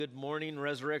Good morning,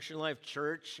 Resurrection Life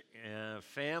Church,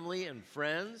 family and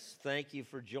friends. Thank you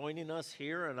for joining us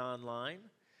here and online.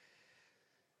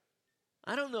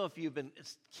 I don't know if you've been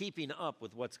keeping up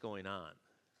with what's going on.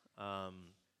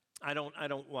 I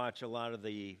don't watch a lot of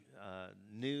the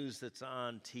news that's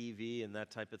on TV and that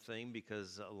type of thing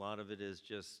because a lot of it is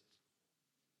just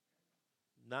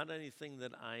not anything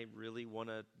that I really want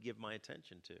to give my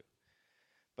attention to.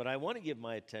 But I want to give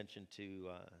my attention to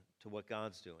what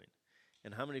God's doing.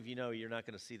 And how many of you know you're not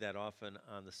going to see that often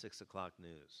on the 6 o'clock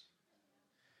news?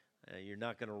 You're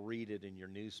not going to read it in your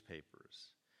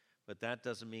newspapers. But that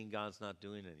doesn't mean God's not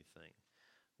doing anything.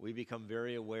 We become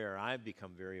very aware. I've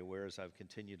become very aware as I've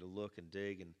continued to look and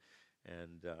dig and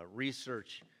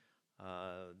research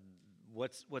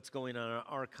what's going on in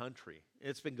our country.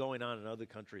 It's been going on in other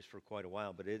countries for quite a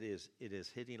while, but it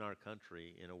is hitting our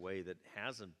country in a way that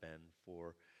hasn't been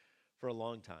for a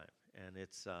long time. And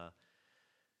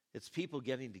it's people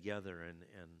getting together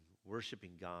and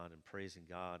worshiping God and praising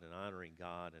God and honoring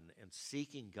God and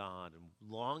seeking God and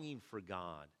longing for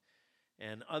God,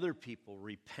 and other people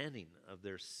repenting of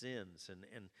their sins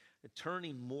and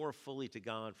turning more fully to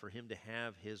God for Him to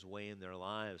have His way in their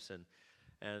lives.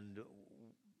 And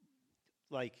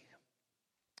like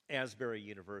Asbury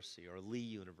University or Lee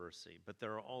University, but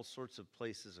there are all sorts of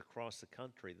places across the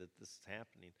country that this is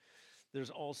happening. There's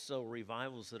also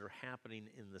revivals that are happening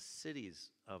in the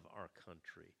cities of our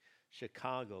country,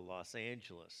 Chicago, Los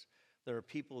Angeles. There are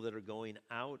people that are going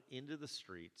out into the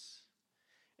streets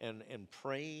and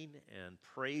praying and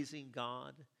praising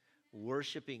God,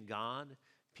 worshiping God.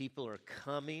 People are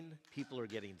coming. People are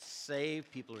getting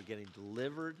saved. People are getting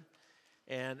delivered.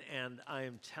 And I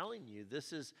am telling you,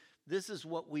 this is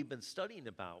what we've been studying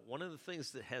about. One of the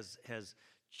things that has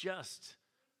just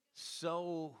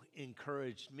so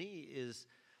encouraged me is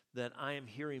that I am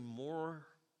hearing more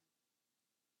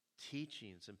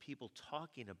teachings and people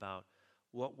talking about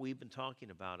what we've been talking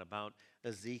about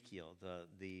Ezekiel,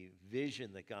 the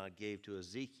vision that God gave to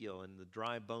Ezekiel and the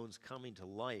dry bones coming to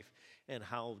life, and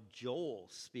how Joel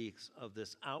speaks of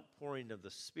this outpouring of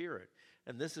the Spirit.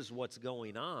 And this is what's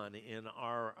going on in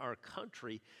our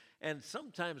country. And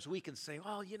sometimes we can say,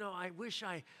 well, I wish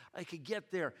I could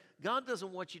get there. God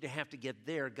doesn't want you to have to get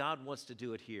there. God wants to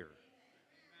do it here.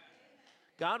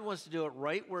 God wants to do it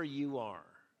right where you are.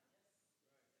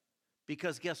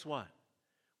 Because guess what?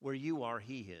 Where you are,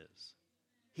 He is.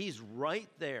 He's right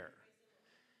there.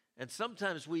 And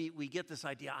sometimes we get this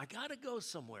idea, I got to go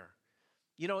somewhere.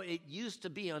 It used to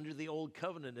be under the old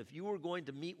covenant, if you were going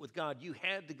to meet with God, you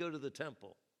had to go to the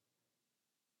temple.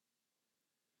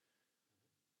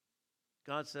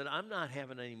 God said, I'm not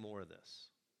having any more of this.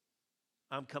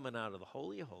 I'm coming out of the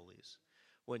Holy of Holies.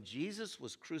 When Jesus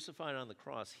was crucified on the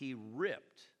cross, He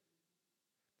ripped,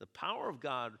 the power of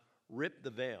God ripped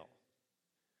the veil.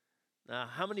 Now,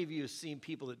 how many of you have seen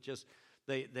people that just,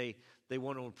 they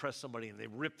want to impress somebody and they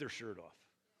rip their shirt off?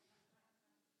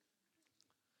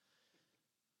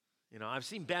 I've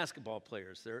seen basketball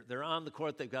players. They're on the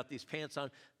court. They've got these pants on.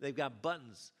 They've got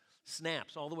buttons,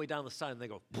 snaps all the way down the side, and they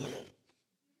go,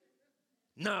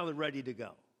 now they're ready to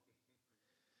go.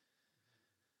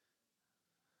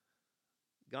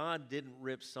 God didn't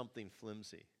rip something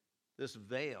flimsy. This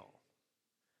veil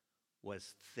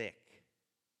was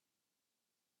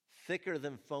thicker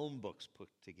than phone books put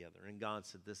together. And God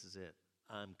said, this is it.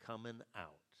 I'm coming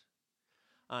out.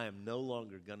 I am no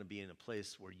longer going to be in a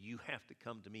place where you have to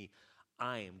come to me.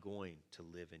 I am going to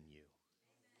live in you.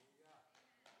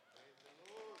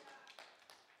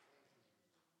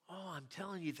 Oh, I'm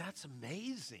telling you, that's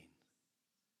amazing.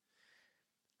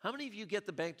 How many of you get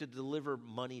the bank to deliver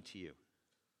money to you?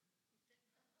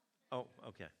 Oh,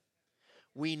 okay.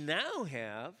 We now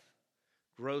have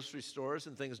grocery stores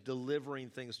and things delivering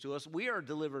things to us. We are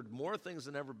delivered more things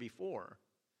than ever before.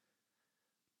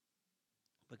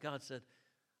 But God said,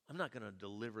 I'm not going to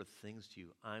deliver things to you.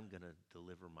 I'm going to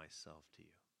deliver myself to you.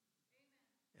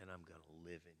 Amen. And I'm going to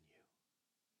live in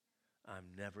you. I'm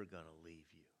never going to leave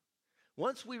you.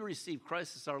 Once we receive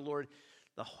Christ as our Lord,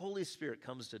 the Holy Spirit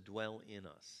comes to dwell in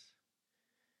us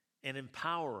and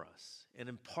empower us and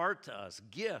impart to us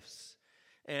gifts.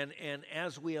 And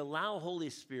as we allow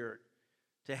Holy Spirit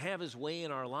to have His way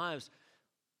in our lives,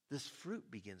 this fruit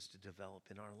begins to develop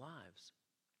in our lives.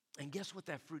 And guess what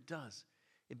that fruit does?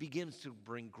 It begins to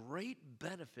bring great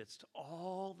benefits to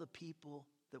all the people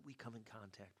that we come in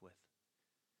contact with.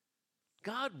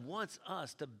 God wants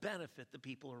us to benefit the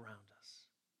people around us.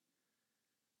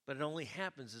 But it only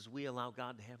happens as we allow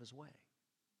God to have His way.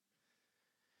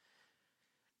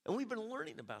 And we've been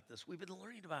learning about this. We've been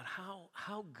learning about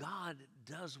how God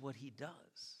does what He does.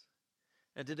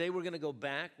 And today we're going to go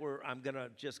back where I'm going to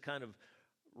just kind of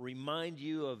remind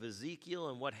you of Ezekiel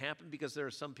and what happened, because there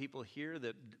are some people here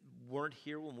that weren't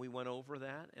here when we went over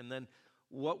that, and then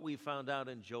what we found out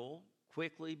in Joel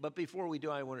quickly. But before we do,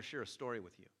 I want to share a story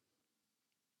with you.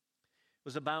 It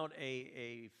was about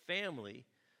a family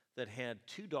that had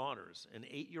two daughters, an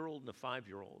 8-year-old and a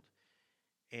 5-year-old,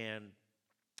 and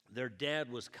their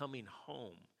dad was coming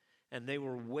home, and they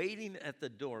were waiting at the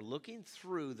door, looking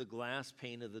through the glass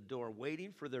pane of the door,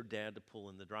 waiting for their dad to pull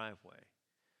in the driveway.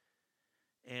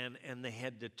 And they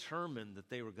had determined that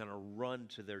they were going to run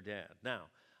to their dad. Now,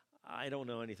 I don't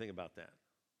know anything about that,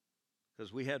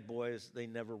 because we had boys, they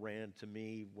never ran to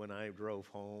me when I drove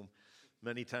home.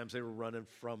 Many times they were running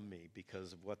from me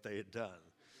because of what they had done.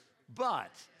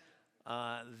 But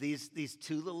these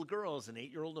two little girls, an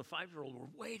 8-year-old and a 5-year-old, were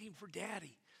waiting for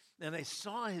Daddy. And they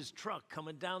saw his truck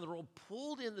coming down the road,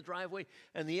 pulled in the driveway,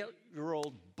 and the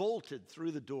 8-year-old bolted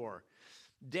through the door.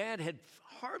 Dad had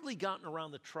hardly gotten around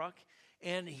the truck,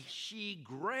 and she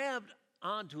grabbed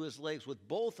onto his legs with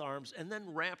both arms and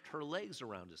then wrapped her legs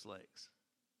around his legs.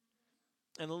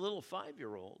 And the little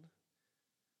 5-year-old,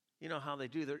 you know how they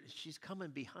do, she's coming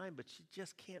behind, but she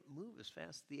just can't move as fast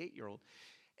as the 8-year-old.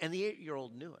 And the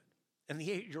 8-year-old knew it. And the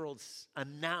 8-year-old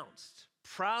announced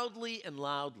proudly and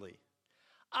loudly,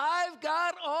 "I've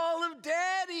got all of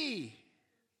Daddy,"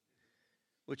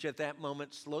 which at that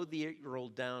moment slowed the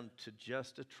 8-year-old down to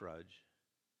just a trudge,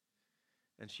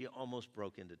 and she almost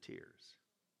broke into tears.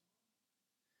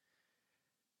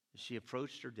 She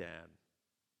approached her dad.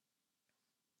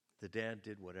 The dad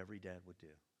did what every dad would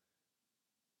do.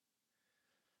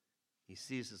 He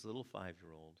sees his little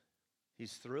 5-year-old.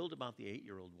 He's thrilled about the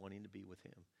 8-year-old wanting to be with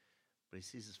him, but he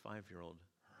sees his 5-year-old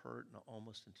hurt and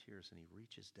almost in tears, and he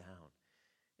reaches down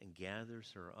and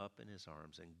gathers her up in his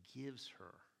arms and gives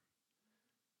her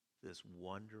this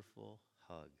wonderful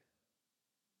hug,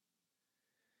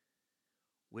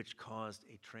 which caused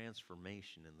a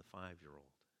transformation in the 5-year-old,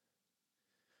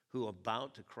 who,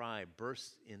 about to cry,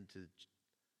 burst into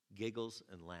giggles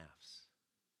and laughs.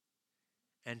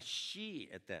 And she,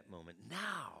 at that moment,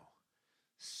 now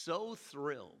so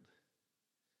thrilled,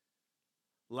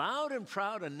 loud and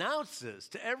proud announces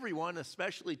to everyone,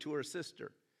 especially to her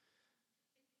sister,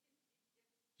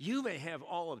 "You may have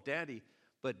all of Daddy,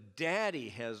 but Daddy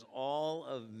has all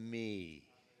of me."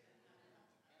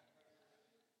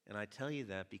 And I tell you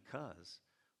that because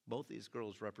both these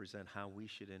girls represent how we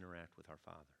should interact with our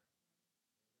Father.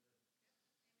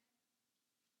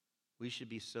 We should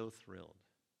be so thrilled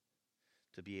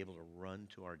to be able to run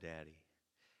to our Daddy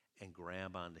and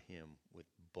grab onto him with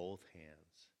both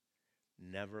hands,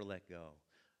 never let go.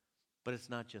 But it's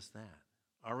not just that.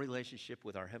 Our relationship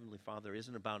with our Heavenly Father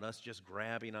isn't about us just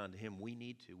grabbing onto him. We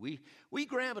need to. We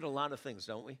grab at a lot of things,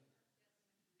 don't we?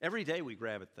 Every day we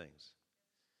grab at things.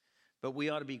 But we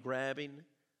ought to be grabbing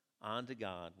onto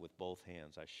God with both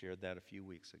hands. I shared that a few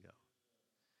weeks ago.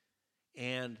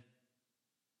 And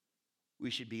we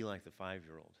should be like the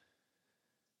 5-year-old,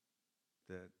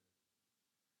 that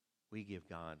we give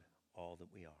God all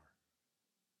that we are.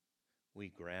 We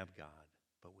grab God,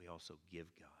 but we also give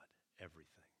God everything.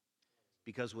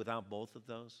 Because without both of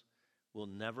those, we'll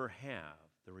never have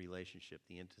the relationship,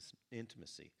 the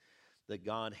intimacy that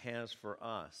God has for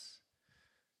us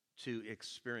to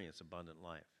experience abundant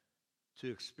life,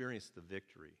 to experience the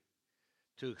victory,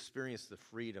 to experience the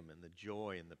freedom and the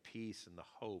joy and the peace and the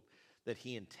hope that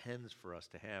he intends for us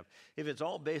to have. If it's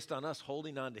all based on us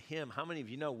holding on to him, how many of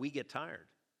you know we get tired?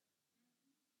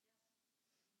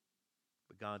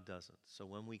 But God doesn't. So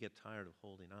when we get tired of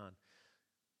holding on,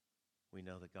 we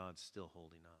know that God's still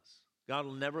holding us. God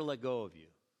will never let go of you.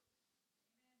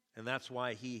 And that's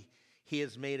why he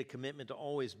has made a commitment to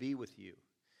always be with you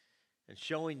and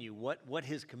showing you what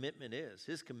his commitment is.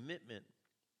 His commitment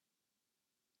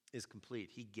is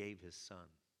complete. He gave his Son.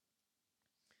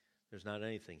 There's not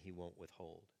anything he won't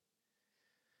withhold.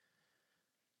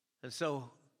 And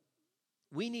so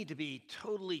we need to be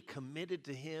totally committed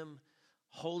to him,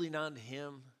 holding on to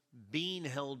him, being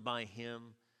held by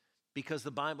him, because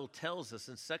the Bible tells us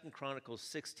in 2 Chronicles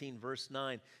 16, verse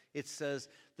 9, it says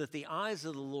that the eyes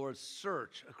of the Lord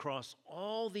search across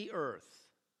all the earth.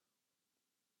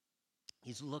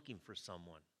 He's looking for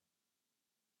someone.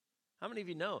 How many of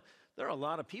you know there are a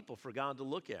lot of people for God to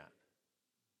look at?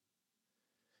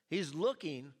 He's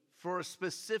looking for a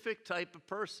specific type of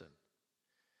person.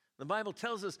 The Bible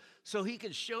tells us so he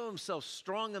can show himself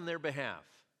strong on their behalf.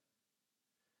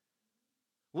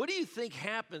 What do you think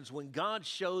happens when God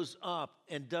shows up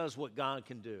and does what God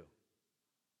can do?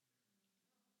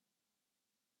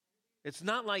 It's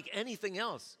not like anything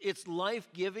else. It's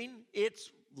life-giving.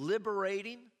 It's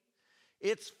liberating.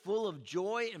 It's full of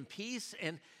joy and peace.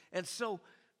 And so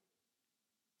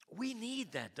We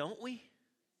need that, don't we?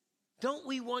 Don't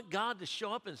we want God to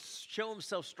show up and show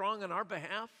himself strong on our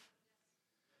behalf?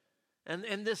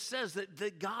 And this says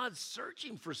that God's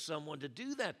searching for someone to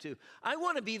do that to. I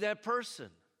want to be that person.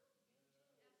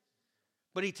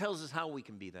 But he tells us how we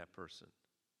can be that person.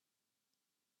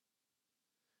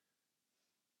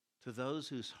 To those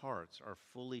whose hearts are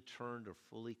fully turned or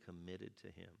fully committed to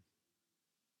him.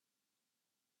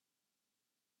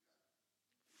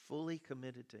 Fully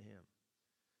committed to him.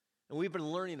 And we've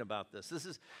been learning about this.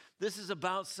 This is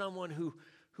about someone who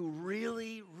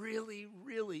really, really,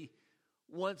 really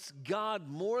wants God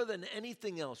more than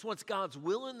anything else, wants God's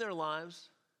will in their lives,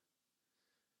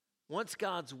 wants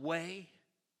God's way,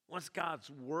 wants God's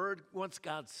word, wants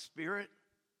God's spirit.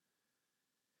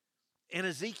 And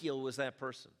Ezekiel was that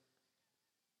person.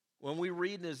 When we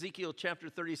read in Ezekiel chapter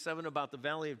 37 about the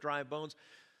valley of dry bones,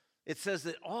 it says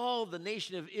that all the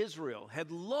nation of Israel had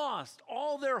lost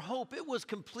all their hope. It was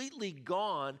completely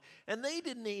gone, and they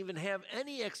didn't even have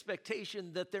any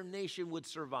expectation that their nation would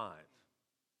survive.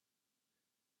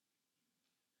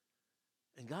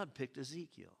 And God picked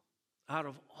Ezekiel. Out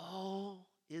of all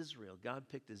Israel, God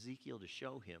picked Ezekiel to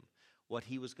show him what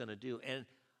he was going to do and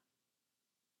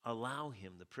allow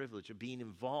him the privilege of being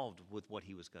involved with what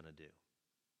he was going to do.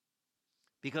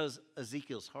 Because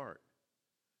Ezekiel's heart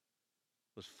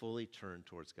was fully turned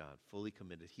towards God, fully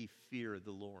committed. He feared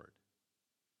the Lord.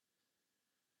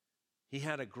 He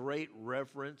had a great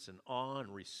reverence and awe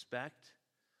and respect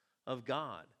of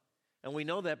God. And we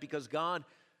know that because God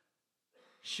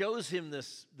shows him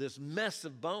this mess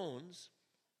of bones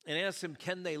and asks him,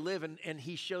 can they live? And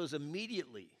he shows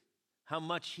immediately how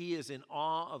much he is in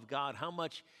awe of God, how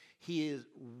much he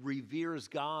reveres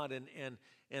God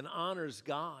and honors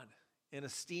God and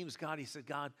esteems God. He said,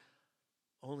 God,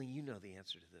 only you know the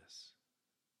answer to this.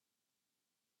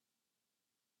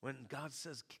 When God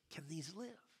says, can these live?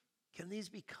 Can these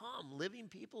become living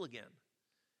people again?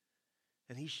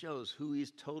 And he shows who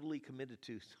he's totally committed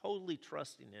to, totally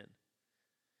trusting in.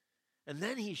 And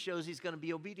then he shows he's going to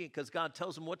be obedient because God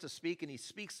tells him what to speak, and he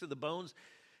speaks to the bones,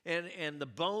 and the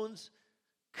bones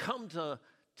come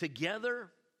together.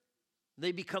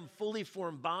 They become fully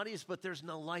formed bodies, but there's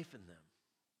no life in them.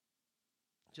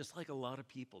 Just like a lot of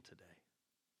people today.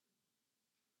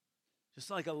 Just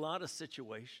like a lot of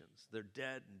situations. They're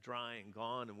dead and dry and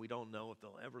gone, and we don't know if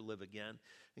they'll ever live again.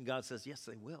 And God says, yes,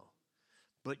 they will.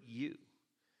 But you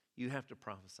have to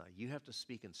prophesy. You have to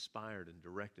speak inspired and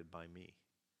directed by me.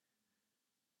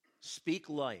 Speak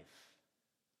life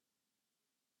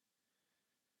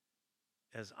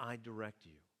as I direct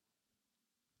you.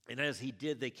 And as he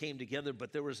did, they came together,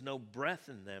 but there was no breath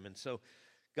in them. And so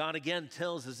God again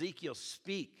tells Ezekiel,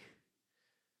 speak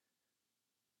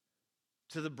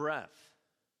to the breath,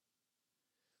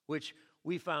 which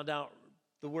we found out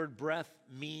the word breath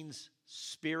means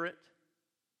spirit.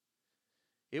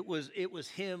 It was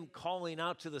him calling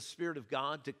out to the Spirit of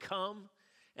God to come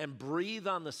and breathe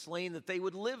on the slain that they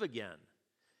would live again.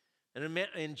 And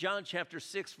in John chapter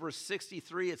 6, verse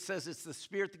 63, it says it's the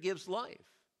Spirit that gives life.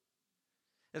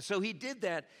 And so he did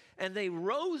that, and they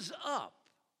rose up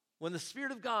when the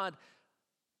Spirit of God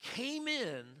came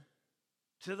in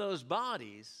to those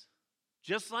bodies,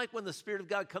 just like when the Spirit of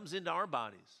God comes into our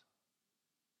bodies.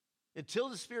 Until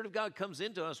the Spirit of God comes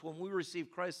into us when we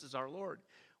receive Christ as our Lord,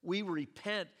 we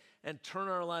repent and turn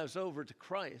our lives over to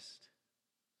Christ.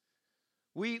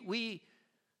 We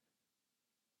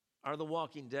are the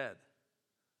walking dead.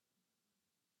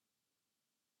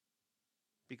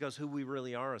 Because who we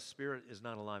really are, a spirit, is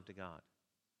not alive to God.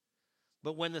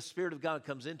 But when the Spirit of God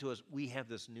comes into us, we have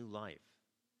this new life.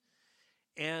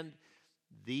 And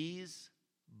these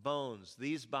bones,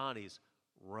 these bodies,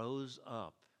 rose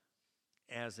up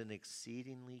as an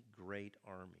exceedingly great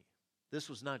army. This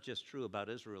was not just true about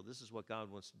Israel. This is what God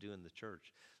wants to do in the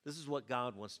church. This is what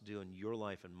God wants to do in your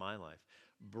life and my life.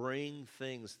 Bring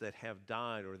things that have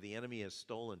died or the enemy has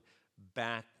stolen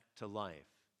back to life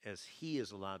as he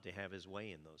is allowed to have his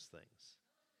way in those things.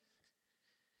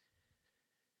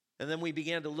 And then we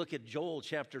began to look at Joel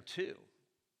chapter 2.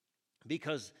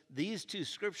 Because these two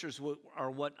scriptures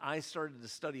are what I started to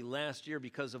study last year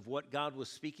because of what God was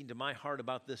speaking to my heart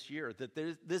about this year, that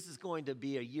this is going to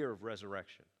be a year of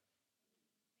resurrection.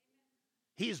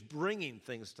 He's bringing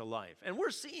things to life. And we're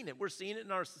seeing it. We're seeing it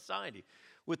in our society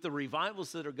with the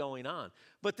revivals that are going on.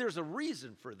 But there's a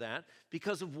reason for that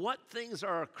because of what things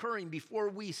are occurring before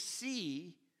we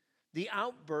see the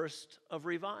outburst of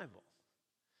revival.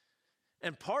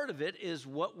 And part of it is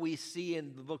what we see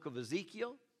in the book of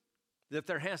Ezekiel, that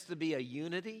there has to be a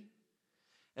unity,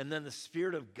 and then the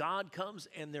Spirit of God comes,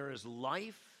 and there is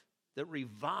life that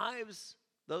revives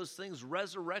those things,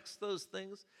 resurrects those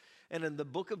things. And in the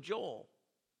book of Joel,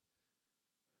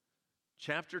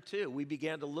 chapter 2, we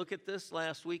began to look at this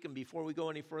last week, and before we go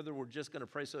any further, we're just going to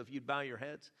pray. So if you'd bow your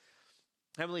heads.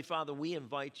 Heavenly Father, we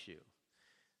invite you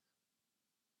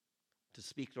to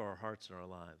speak to our hearts and our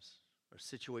lives, our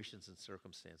situations and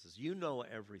circumstances. You know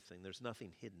everything. There's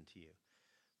nothing hidden to you.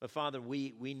 But Father,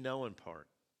 we know in part,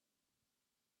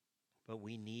 but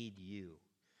we need you.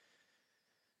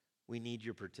 We need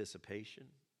your participation.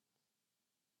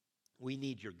 We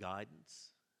need your guidance.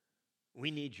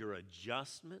 We need your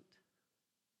adjustment.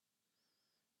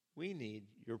 We need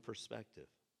your perspective.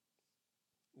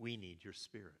 We need your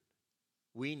spirit.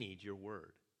 We need your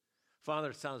word.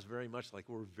 Father, it sounds very much like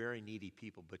we're very needy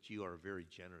people, but you are a very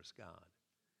generous God.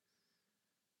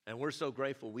 And we're so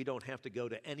grateful we don't have to go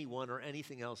to anyone or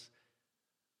anything else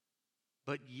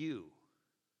but you.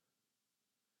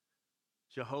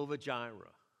 Jehovah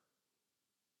Jireh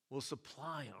will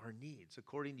supply our needs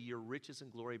according to your riches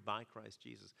and glory by Christ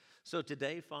Jesus. So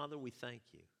today, Father, we thank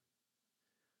you.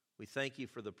 We thank you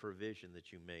for the provision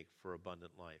that you make for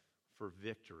abundant life, for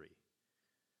victory,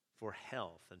 for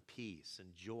health and peace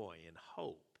and joy and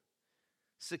hope,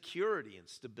 security and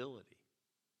stability.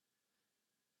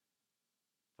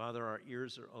 Father, our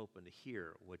ears are open to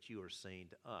hear what you are saying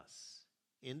to us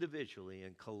individually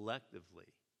and collectively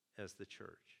as the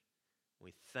church.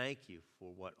 We thank you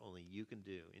for what only you can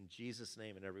do. In Jesus'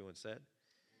 name, and everyone said,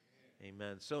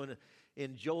 amen. So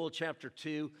in Joel chapter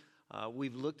 2,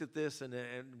 we've looked at this, and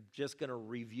I'm just going to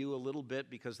review a little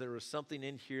bit because there was something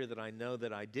in here that I know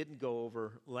that I didn't go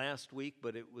over last week,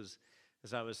 but it was,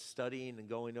 as I was studying and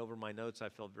going over my notes, I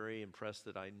felt very impressed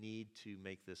that I need to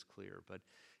make this clear. But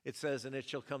it says, and it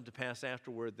shall come to pass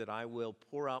afterward that I will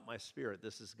pour out my spirit,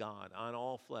 this is God, on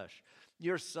all flesh.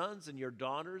 Your sons and your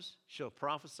daughters shall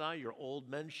prophesy, your old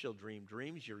men shall dream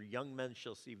dreams, your young men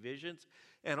shall see visions,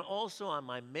 and also on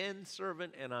my men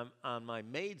servant and on my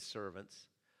maid servants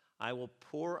I will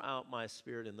pour out my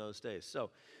spirit in those days.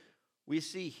 So we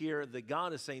see here that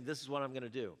God is saying, this is what I'm going to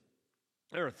do.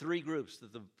 There are three groups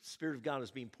that the Spirit of God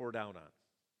is being poured out on.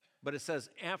 But it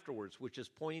says afterwards, which is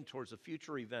pointing towards a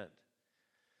future event,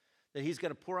 that he's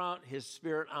going to pour out his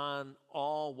Spirit on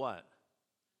all what?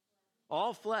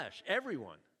 All flesh,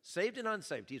 everyone, saved and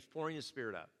unsaved. He's pouring his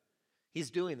Spirit out. He's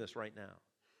doing this right now.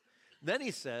 Then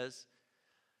he says,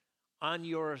 on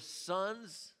your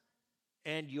sons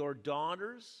and your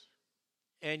daughters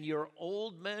and your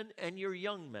old men and your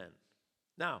young men.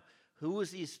 Now, who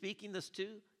is he speaking this to?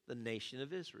 The nation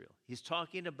of Israel. He's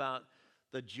talking about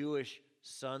the Jewish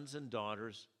sons and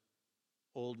daughters,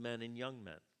 old men and young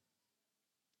men.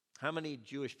 How many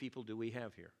Jewish people do we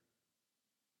have here?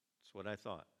 That's what I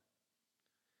thought.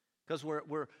 Because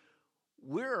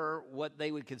we're what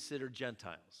they would consider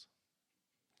Gentiles.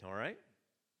 All right?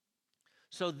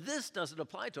 So this doesn't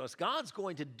apply to us. God's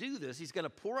going to do this. He's going to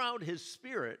pour out his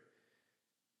Spirit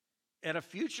at a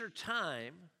future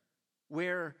time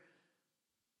where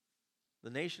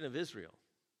the nation of Israel,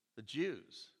 the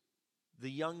Jews, the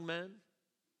young men,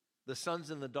 the sons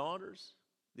and the daughters,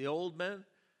 the old men,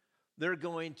 they're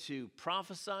going to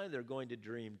prophesy, they're going to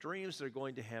dream dreams, they're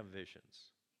going to have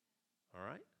visions. All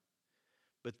right?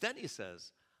 But then he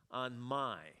says, on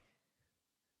my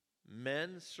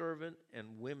men servant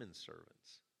and women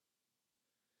servants.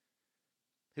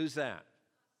 Who's that?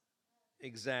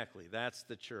 Exactly. That's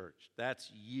the church. That's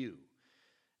you.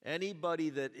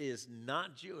 Anybody that is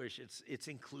not Jewish, it's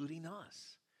including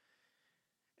us.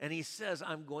 And he says,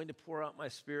 I'm going to pour out my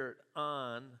Spirit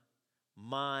on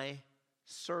my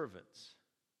servants.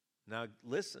 Now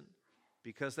listen,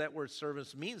 because that word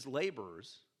servants means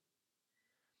laborers,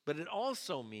 but it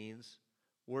also means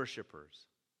worshipers.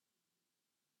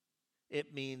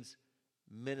 It means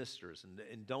ministers.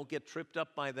 And don't get tripped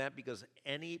up by that, because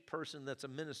any person that's a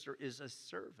minister is a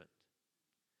servant.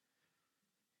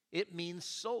 It means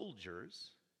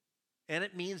soldiers, and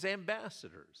it means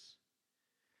ambassadors.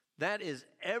 That is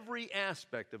every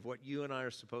aspect of what you and I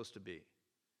are supposed to be.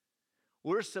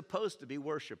 We're supposed to be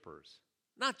worshipers,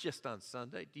 not just on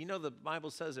Sunday. Do you know the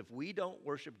Bible says if we don't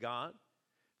worship God,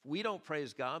 if we don't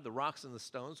praise God, the rocks and the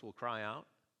stones will cry out?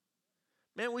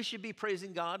 Man, we should be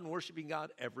praising God and worshiping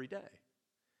God every day.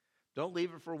 Don't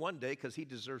leave it for one day, because he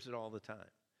deserves it all the time.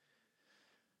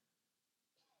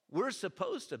 We're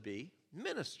supposed to be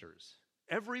ministers.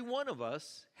 Every one of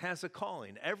us has a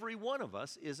calling. Every one of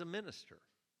us is a minister.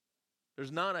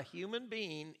 There's not a human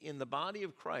being in the body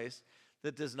of Christ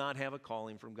that does not have a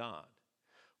calling from God.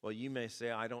 Well, you may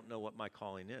say, I don't know what my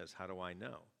calling is. How do I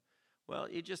know? Well,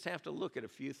 you just have to look at a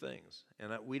few things.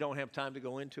 And we don't have time to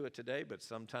go into it today, but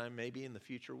sometime maybe in the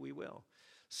future we will.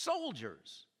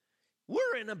 Soldiers.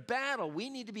 We're in a battle. We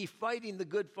need to be fighting the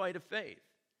good fight of faith.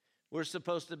 We're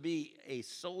supposed to be a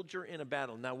soldier in a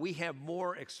battle. Now, we have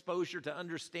more exposure to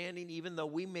understanding, even though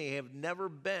we may have never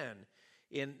been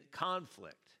in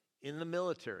conflict in the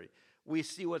military. We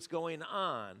see what's going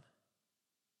on.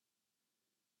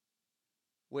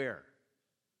 Where?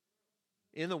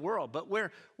 In the world. But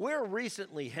where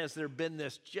recently has there been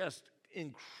this just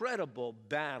incredible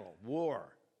battle,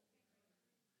 war?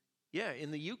 Yeah,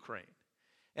 in the Ukraine.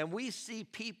 And we see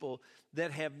people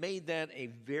that have made that a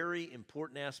very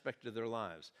important aspect of their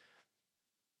lives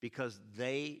because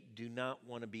they do not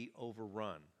want to be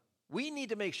overrun. We need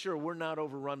to make sure we're not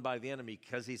overrun by the enemy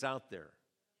because he's out there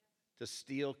to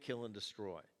steal, kill, and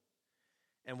destroy.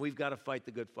 And we've got to fight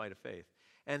the good fight of faith.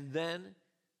 And then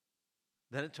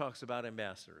it talks about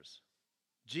ambassadors.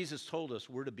 Jesus told us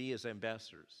we're to be his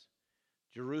ambassadors.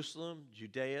 Jerusalem,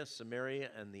 Judea, Samaria,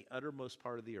 and the uttermost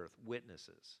part of the earth,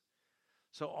 witnesses.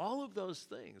 So all of those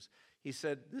things, he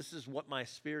said, this is what my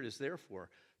Spirit is there for,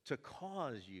 to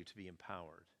cause you to be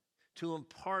empowered, to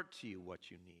impart to you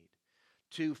what you need,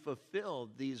 to fulfill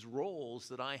these roles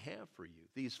that I have for you,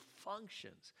 these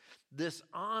functions, this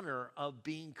honor of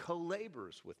being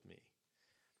co-laborers with me.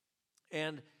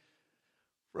 And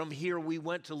from here, we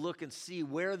went to look and see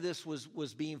where this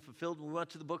was being fulfilled, and we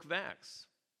went to the book of Acts.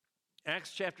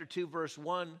 Acts chapter 2, verse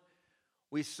 1,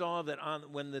 we saw that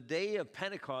when the day of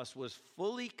Pentecost was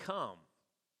fully come,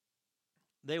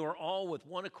 they were all with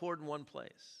one accord in one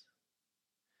place.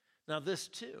 Now, this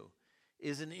too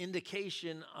is an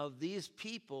indication of these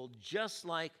people, just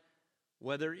like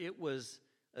whether it was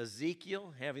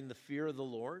Ezekiel having the fear of the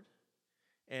Lord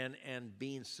and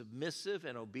being submissive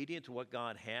and obedient to what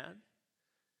God had,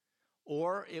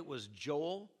 or it was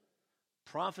Joel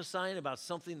prophesying about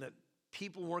something that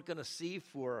people weren't going to see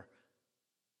for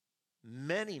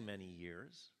many, many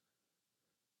years.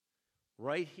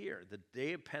 Right here, the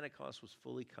day of Pentecost was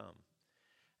fully come.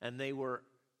 And they were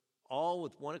all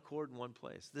with one accord in one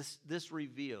place. This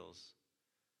reveals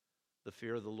the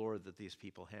fear of the Lord that these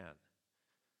people had.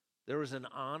 There was an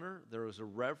honor, there was a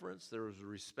reverence, there was a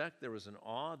respect, there was an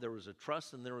awe, there was a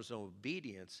trust, and there was an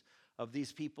obedience of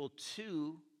these people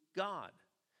to God.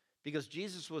 Because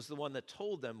Jesus was the one that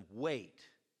told them, wait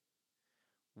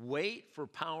for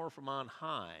power from on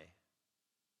high,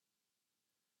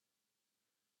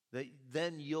 that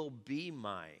then you'll be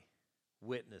my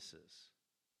witnesses.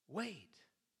 Wait.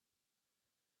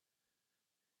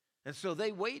 And so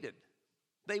they waited.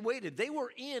 They waited. They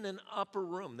were in an upper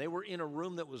room. They were in a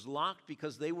room that was locked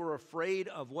because they were afraid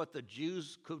of what the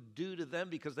Jews could do to them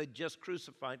because they just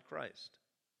crucified Christ.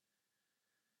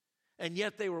 And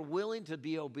yet they were willing to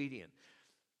be obedient.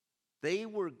 They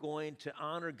were going to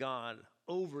honor God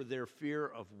over their fear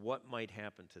of what might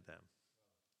happen to them.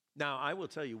 Now, I will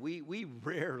tell you, we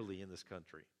rarely in this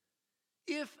country,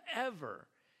 if ever,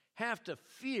 have to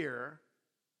fear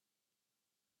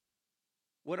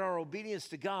what our obedience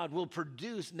to God will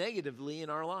produce negatively in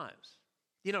our lives.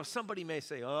 You know, somebody may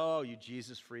say, oh, you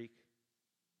Jesus freak.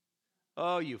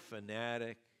 Oh, you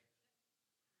fanatic.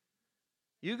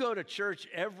 You go to church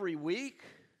every week?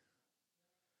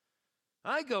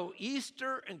 I go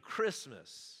Easter and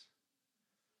Christmas.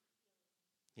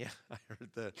 Yeah, I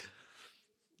heard that.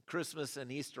 Christmas and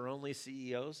Easter only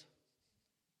CEOs.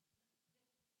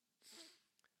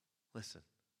 Listen,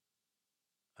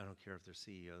 I don't care if they're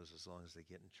CEOs as long as they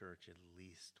get in church at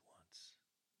least once.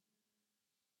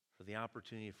 For the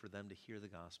opportunity for them to hear the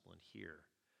gospel and hear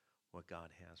what God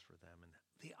has for them and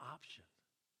the option.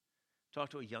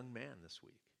 Talked to a young man this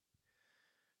week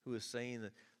who was saying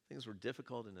that things were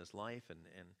difficult in his life and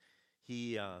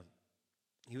he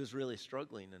was really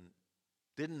struggling and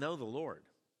didn't know the Lord.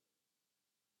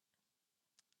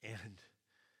 And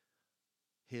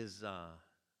his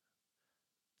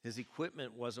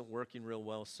equipment wasn't working real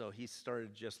well, so he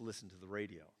started just listening to the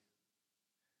radio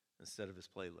instead of his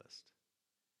playlist.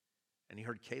 And he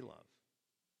heard Caleb.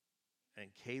 And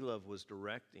Caleb was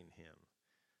directing him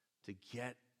to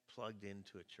get plugged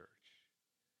into a church.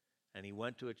 And he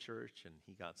went to a church and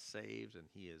he got saved, and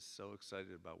he is so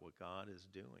excited about what God is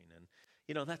doing. And,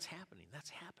 you know, that's happening. That's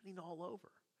happening all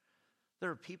over. There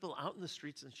are people out in the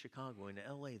streets in Chicago and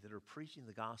LA that are preaching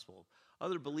the gospel.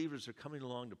 Other believers are coming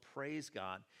along to praise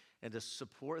God and to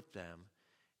support them.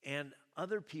 And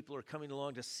other people are coming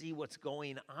along to see what's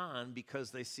going on because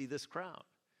they see this crowd.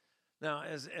 Now,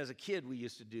 as a kid, we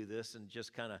used to do this and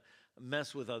just kind of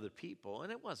mess with other people.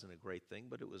 And it wasn't a great thing,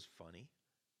 but it was funny,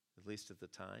 at least at the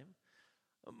time.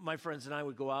 My friends and I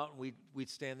would go out and we'd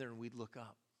stand there and we'd look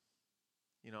up,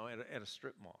 you know, at a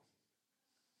strip mall.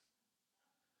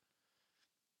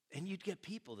 And you'd get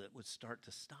people that would start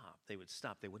to stop. They would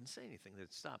stop. They wouldn't say anything.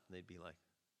 They'd stop, and they'd be like.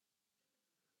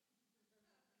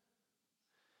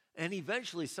 And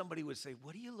eventually somebody would say,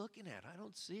 what are you looking at? I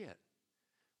don't see it.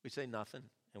 We'd say nothing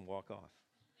and walk off.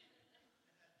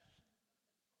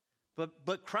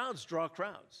 But crowds draw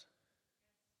crowds.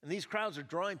 And these crowds are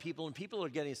drawing people, and people are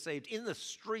getting saved in the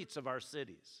streets of our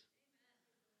cities.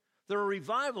 There are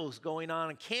revivals going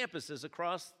on campuses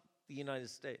across the United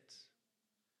States.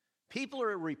 People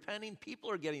are repenting. People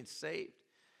are getting saved.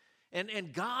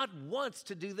 And God wants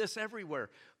to do this everywhere.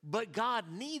 But God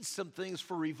needs some things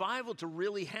for revival to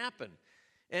really happen.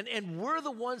 And we're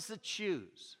the ones that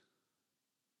choose.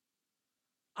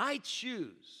 I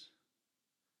choose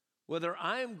whether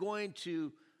I am going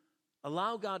to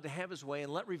allow God to have his way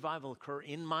and let revival occur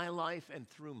in my life and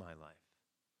through my life.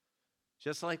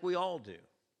 Just like we all do.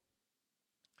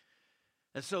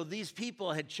 And so these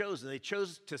people had chosen. They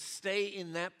chose to stay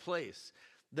in that place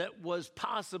that was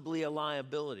possibly a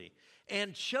liability,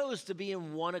 and chose to be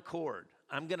in one accord.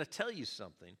 I'm going to tell you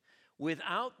something.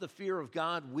 Without the fear of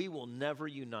God, we will never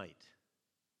unite.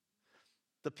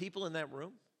 The people in that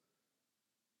room,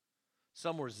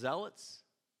 some were zealots,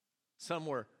 some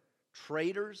were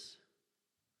traitors,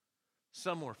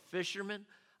 some were fishermen.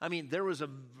 I mean, there was a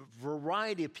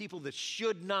variety of people that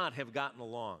should not have gotten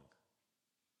along.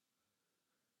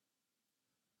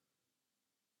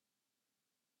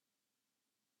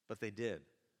 But they did.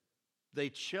 They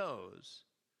chose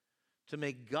to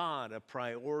make God a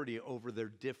priority over their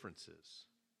differences,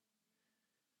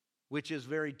 which is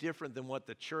very different than what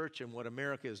the church and what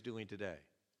America is doing today.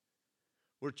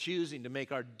 We're choosing to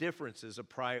make our differences a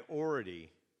priority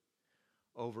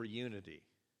over unity.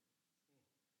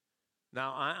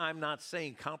 Now, I'm not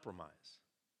saying compromise,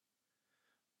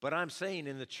 but I'm saying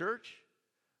in the church,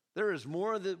 there is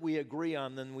more that we agree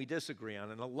on than we disagree on.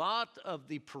 And a lot of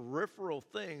the peripheral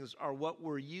things are what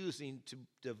we're using to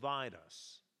divide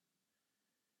us.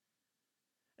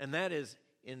 And that is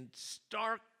in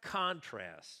stark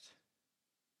contrast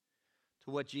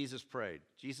to what Jesus prayed.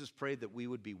 Jesus prayed that we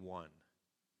would be one.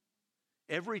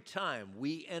 Every time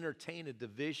we entertain a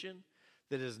division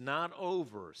that is not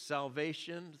over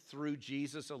salvation through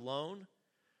Jesus alone,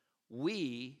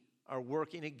 we are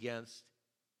working against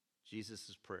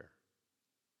Jesus' prayer.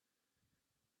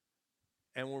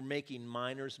 And we're making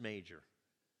minors major.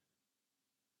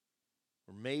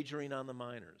 We're majoring on the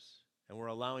minors. And we're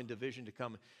allowing division to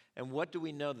come. And what do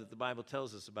we know that the Bible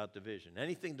tells us about division?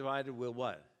 Anything divided will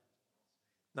what?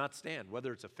 Not stand.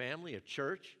 Whether it's a family, a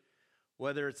church,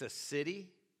 whether it's a city,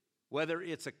 whether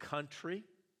it's a country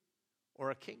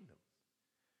or a kingdom.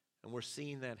 And we're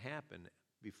seeing that happen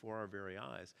before our very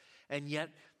eyes. And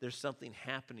yet there's something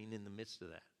happening in the midst of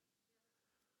that.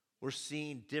 We're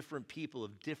seeing different people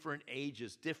of different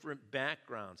ages, different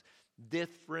backgrounds,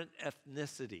 different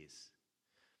ethnicities,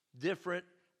 different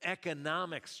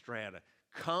economic strata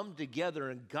come together,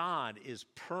 and God is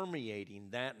permeating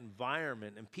that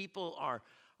environment. And people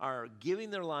are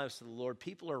giving their lives to the Lord.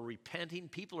 People are repenting.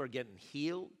 People are getting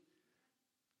healed.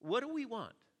 What do we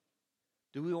want?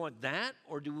 Do we want that,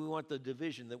 or do we want the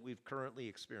division that we've currently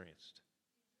experienced?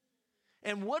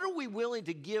 And what are we willing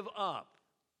to give up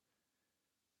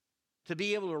to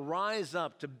be able to rise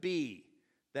up to be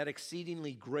that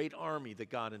exceedingly great army that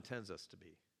God intends us to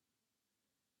be?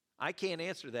 I can't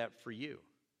answer that for you.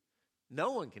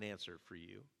 No one can answer it for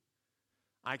you.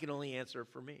 I can only answer it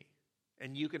for me.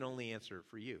 And you can only answer it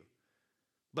for you.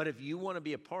 But if you want to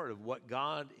be a part of what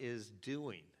God is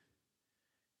doing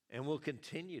and will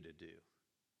continue to do,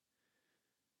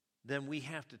 then we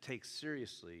have to take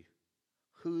seriously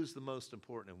who's the most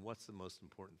important and what's the most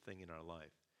important thing in our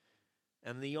life.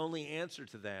 And the only answer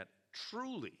to that,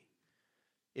 truly,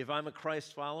 if I'm a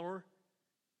Christ follower,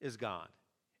 is God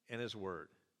and his word.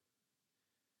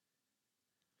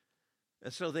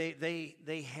 And so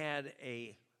they had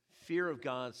a fear of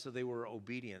God, so they were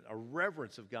obedient, a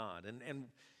reverence of God. And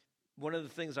one of the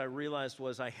things I realized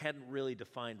was I hadn't really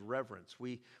defined reverence.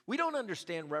 We don't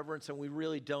understand reverence, and we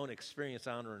really don't experience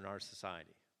honor in our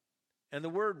society. And the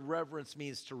word reverence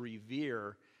means to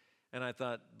revere, and I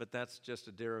thought, but that's just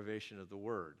a derivation of the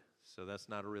word, so that's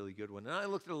not a really good one. And I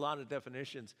looked at a lot of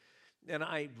definitions, and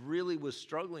I really was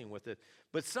struggling with it.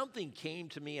 But something came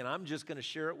to me, and I'm just going to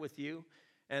share it with you,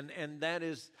 and that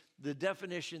is the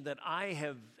definition that I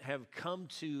have come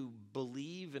to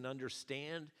believe and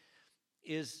understand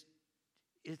is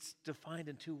it's defined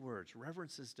in two words.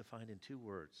 Reverence is defined in two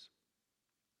words.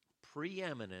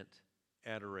 Preeminent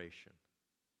adoration.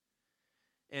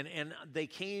 And they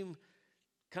came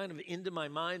kind of into my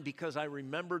mind because I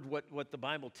remembered what the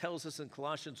Bible tells us in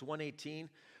Colossians 1:18,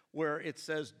 where it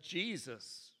says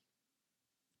Jesus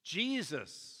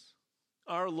Jesus,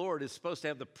 our Lord, is supposed to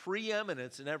have the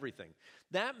preeminence in everything.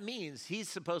 That means he's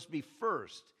supposed to be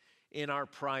first in our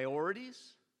priorities,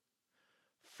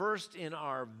 first in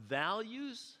our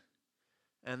values,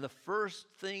 and the first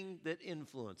thing that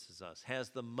influences us, has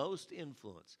the most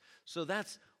influence. So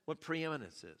that's what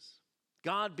preeminence is.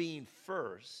 God being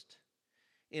first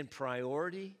in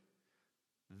priority,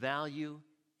 value,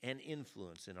 and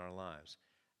influence in our lives.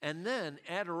 And then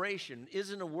adoration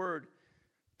isn't a word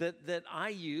that I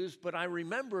use, but I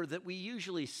remember that we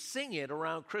usually sing it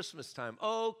around Christmas time.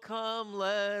 Oh, come,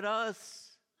 let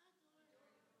us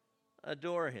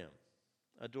adore him.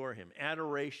 Adore him.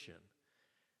 Adoration.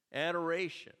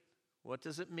 Adoration. What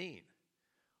does it mean?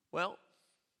 Well,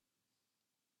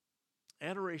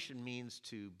 adoration means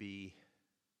to be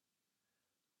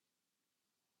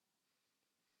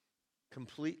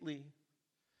completely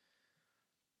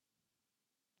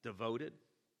devoted,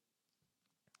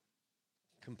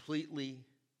 completely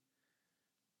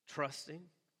trusting.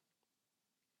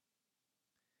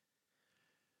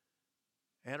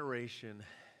 Adoration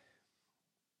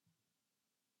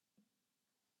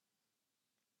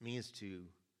means to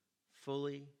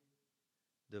fully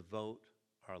devote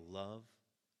our love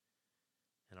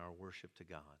and our worship to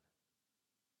God.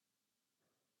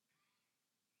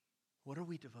 What are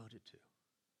we devoted to?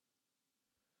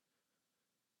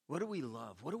 What do we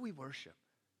love? What do we worship?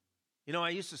 You know,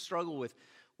 I used to struggle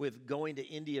with going to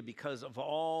India because of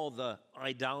all the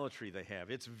idolatry they have.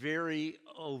 It's very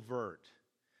overt,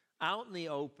 out in the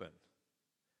open.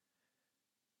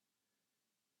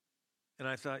 And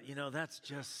I thought, you know, that's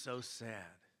just so sad.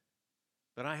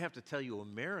 But I have to tell you,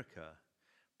 America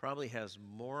probably has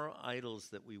more idols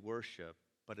that we worship,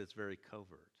 but it's very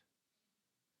covert.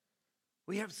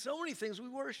 We have so many things we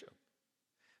worship.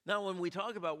 Now, when we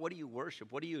talk about what do you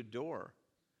worship, what do you adore,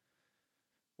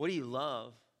 what do you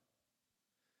love,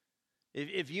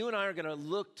 if you and I are going to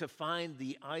look to find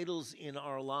the idols in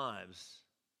our lives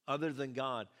other than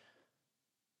God,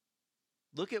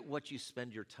 look at what you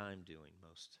spend your time doing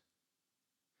most.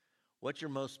 What you're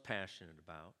most passionate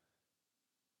about.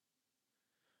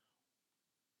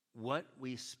 What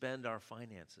we spend our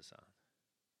finances on.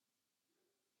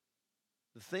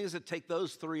 The things that take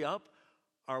those three up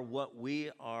are what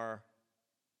we are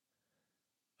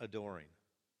adoring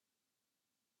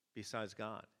besides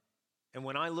God. And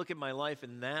when I look at my life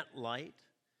in that light,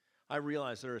 I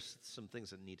realize there are some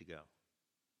things that need to go.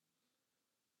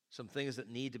 Some things that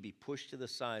need to be pushed to the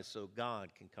side so God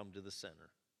can come to the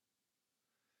center.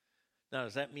 Now,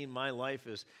 does that mean my life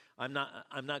is, I'm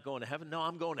not going to heaven? No,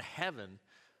 I'm going to heaven,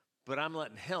 but I'm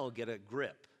letting hell get a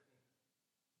grip.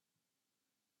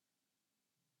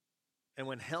 And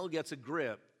when hell gets a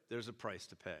grip, there's a price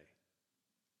to pay.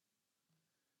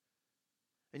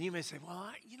 And you may say,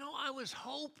 well, I was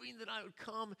hoping that I would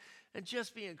come and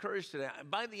just be encouraged today.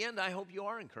 By the end, I hope you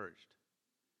are encouraged.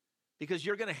 Because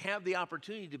you're going to have the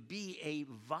opportunity to be a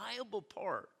viable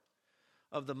part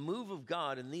of the move of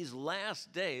God in these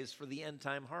last days for the end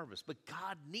time harvest. But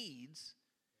God needs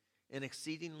an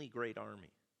exceedingly great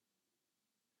army.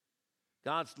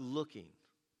 God's looking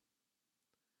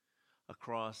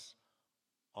across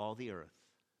all the earth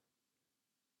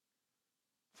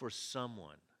for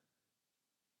someone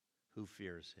who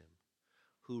fears him,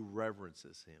 who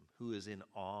reverences him, who is in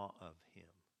awe of him,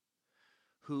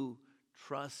 who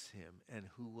trusts him, and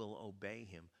who will obey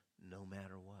him no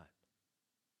matter what.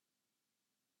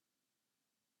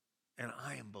 And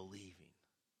I am believing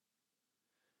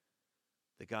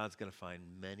that God's going to find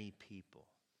many people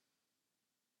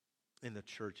in the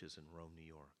churches in Rome, New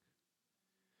York.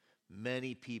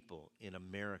 Many people in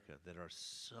America that are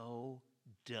so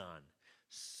done,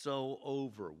 so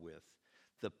over with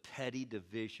the petty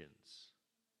divisions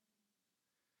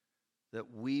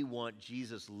that we want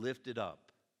Jesus lifted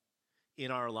up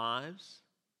in our lives,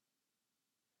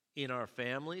 in our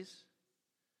families,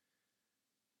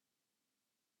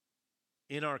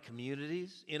 in our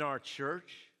communities, in our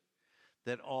church,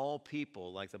 that all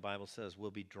people, like the Bible says,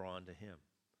 will be drawn to him.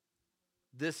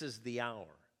 This is the hour.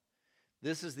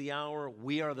 This is the hour.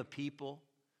 We are the people.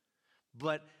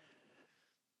 But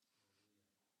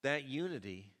that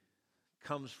unity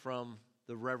comes from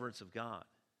the reverence of God.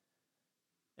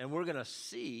 And we're going to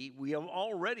see, we have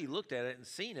already looked at it and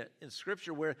seen it in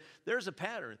Scripture where there's a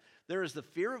pattern. There is the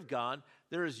fear of God,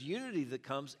 there is unity that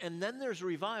comes, and then there's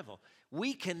revival.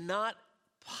 We cannot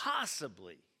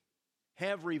possibly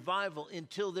have revival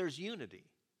until there's unity.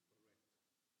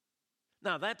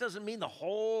 Now, that doesn't mean the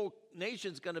whole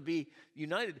nation's going to be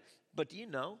united, but do you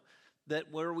know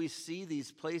that where we see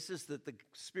these places that the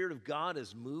Spirit of God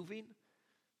is moving,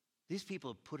 these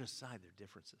people have put aside their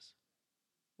differences.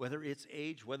 whether it's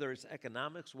age, whether it's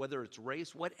economics, whether it's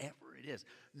race, whatever it is.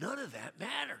 None of that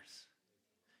matters.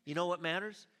 You know what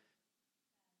matters?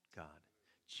 God,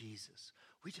 Jesus.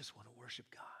 We just want to worship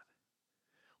God.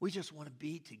 We just want to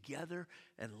be together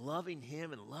and loving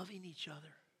him and loving each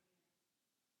other.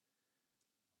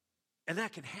 And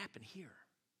that can happen here.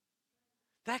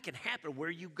 That can happen where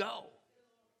you go.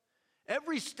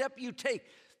 Every step you take,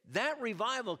 that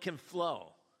revival can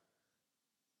flow.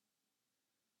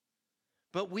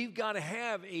 But we've got to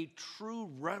have a true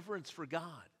reverence for God.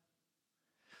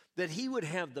 That he would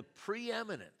have the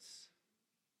preeminence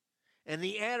and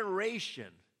the adoration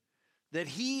that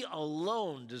he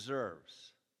alone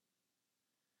deserves.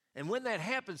 And when that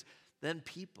happens, then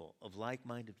people of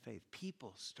like-minded faith,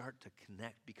 people start to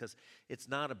connect because it's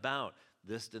not about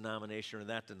this denomination or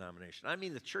that denomination. I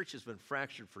mean, the church has been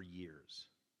fractured for years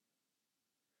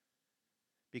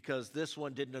because this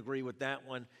one didn't agree with that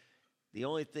one. The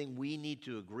only thing we need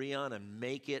to agree on and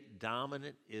make it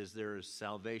dominant is there is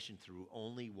salvation through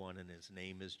only one, and his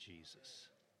name is Jesus.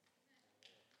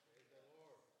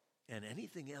 And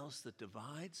anything else that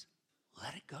divides,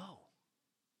 let it go.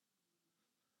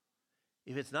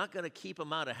 If it's not going to keep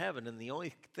them out of heaven, and the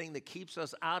only thing that keeps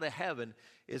us out of heaven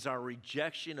is our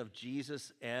rejection of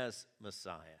Jesus as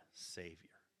Messiah, Savior.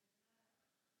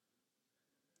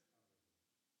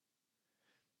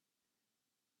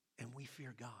 And we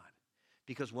fear God.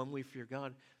 Because when we fear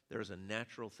God, there's a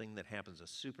natural thing that happens, a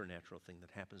supernatural thing that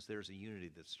happens. There's a unity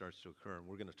that starts to occur, and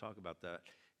we're going to talk about that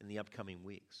in the upcoming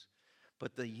weeks.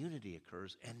 But the unity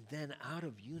occurs, and then out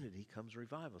of unity comes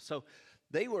revival. So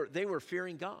they were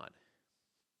fearing God.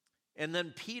 And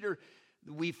then Peter,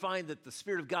 we find that the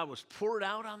Spirit of God was poured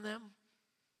out on them.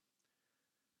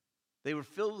 They were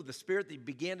filled with the Spirit. They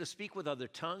began to speak with other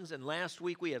tongues. And last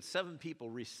week we had 7 people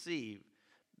receive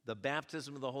the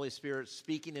baptism of the Holy Spirit,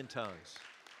 speaking in tongues.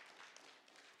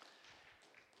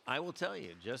 I will tell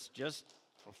you, just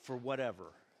for whatever,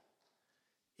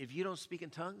 if you don't speak in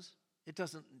tongues, it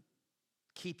doesn't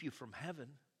keep you from heaven,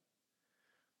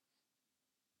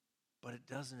 but it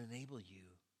doesn't enable you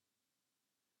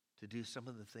to do some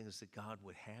of the things that God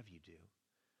would have you do.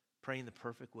 Praying the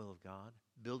perfect will of God,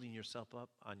 building yourself up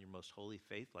on your most holy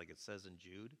faith, like it says in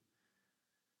Jude.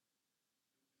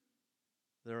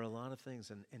 There are a lot of things,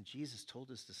 and Jesus told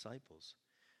his disciples,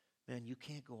 man, you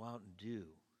can't go out and do.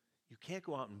 You can't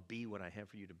go out and be what I have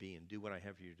for you to be and do what I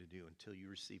have for you to do until you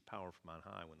receive power from on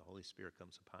high when the Holy Spirit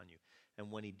comes upon you.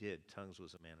 And when he did, tongues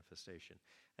was a manifestation.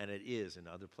 And it is in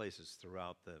other places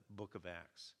throughout the book of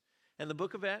Acts. And the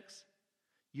book of Acts,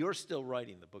 you're still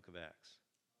writing the book of Acts.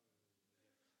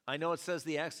 I know it says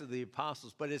the Acts of the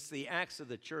Apostles, but it's the Acts of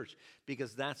the church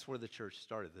because that's where the church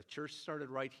started. The church started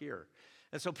right here.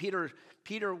 And so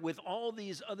Peter, with all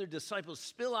these other disciples,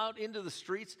 spill out into the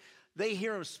streets. They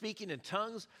hear him speaking in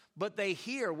tongues, but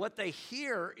what they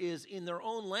hear is in their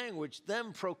own language,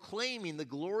 them proclaiming the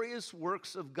glorious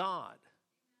works of God.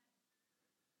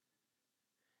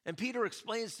 And Peter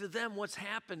explains to them what's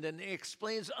happened, and he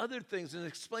explains other things, and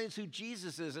explains who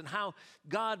Jesus is and how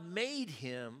God made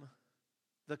him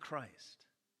the Christ.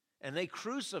 And they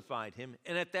crucified him,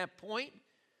 and at that point,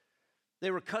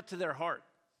 they were cut to their heart.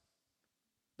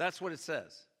 That's what it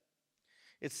says.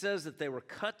 It says that they were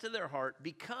cut to their heart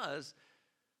because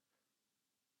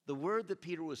the word that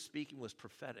Peter was speaking was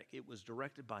prophetic. It was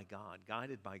directed by God,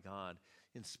 guided by God,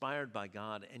 inspired by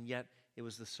God, and yet it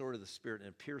was the sword of the Spirit, and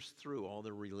it pierced through all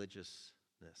their religiousness.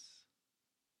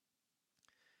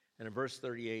 And in verse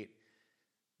 38,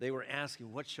 they were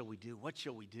asking, what shall we do? What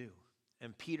shall we do?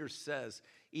 And Peter says,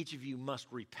 each of you must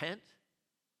repent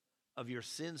of your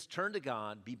sins, turn to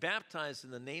God, be baptized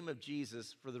in the name of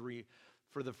Jesus for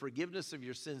the forgiveness of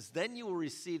your sins. Then you will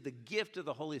receive the gift of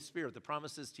the Holy Spirit. The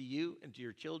promises to you and to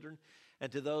your children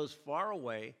and to those far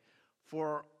away,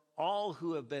 for all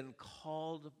who have been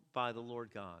called by the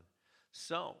Lord God.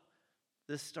 So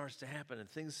this starts to happen, and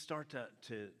things start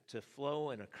to flow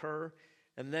and occur.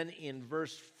 And then in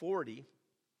verse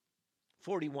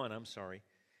 41,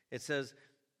 it says,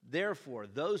 therefore,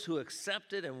 those who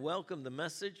accepted and welcomed the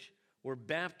message were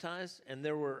baptized, and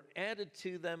there were added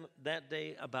to them that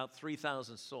day about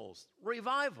 3,000 souls.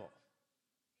 Revival.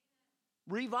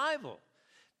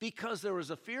 Because there was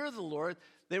a fear of the Lord.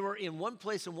 They were in one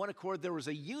place in one accord. There was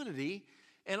a unity.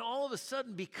 And all of a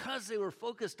sudden, because they were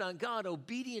focused on God,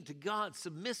 obedient to God,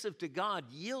 submissive to God,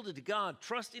 yielded to God,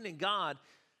 trusting in God,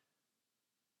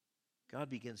 God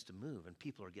begins to move and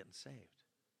people are getting saved.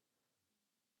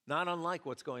 Not unlike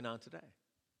what's going on today.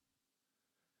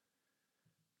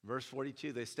 Verse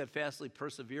 42, they steadfastly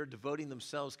persevered, devoting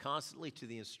themselves constantly to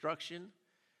the instruction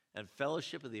and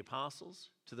fellowship of the apostles,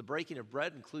 to the breaking of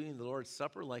bread, including the Lord's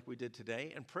Supper like we did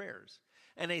today, and prayers.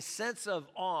 And a sense of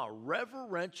awe,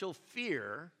 reverential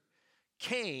fear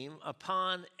came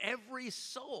upon every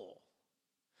soul.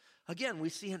 Again, we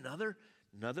see another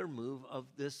move of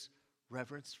this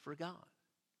reverence for God.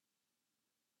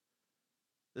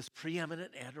 This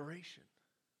preeminent adoration.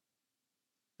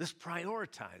 This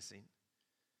prioritizing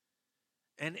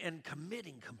and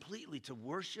committing completely to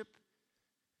worship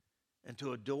and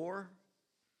to adore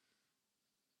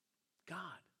God.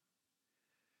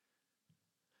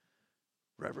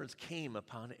 Reverence came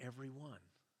upon everyone.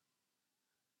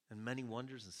 And many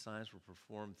wonders and signs were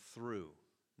performed through.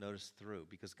 Notice through.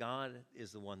 Because God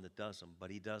is the one that does them. But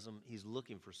he does them. He's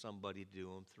looking for somebody to do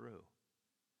them through.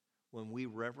 When we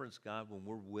reverence God, when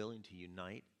we're willing to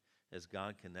unite as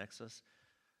God connects us,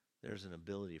 there's an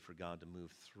ability for God to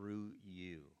move through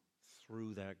you,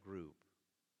 through that group,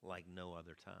 like no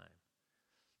other time.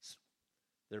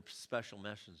 They're special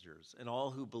messengers. And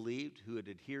all who believed, who had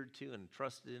adhered to and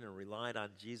trusted in and relied on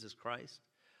Jesus Christ,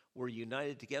 were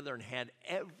united together and had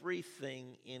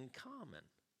everything in common.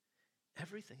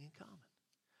 Everything in common.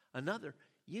 Another,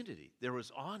 unity. There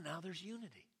was awe, now there's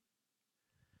unity.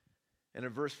 And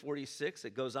in verse 46,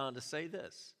 it goes on to say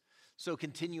this. So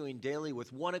continuing daily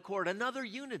with one accord, another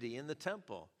unity in the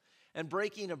temple, and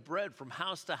breaking of bread from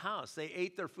house to house. They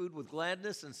ate their food with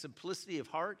gladness and simplicity of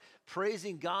heart,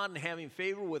 praising God and having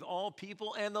favor with all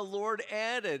people. And the Lord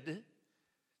added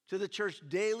to the church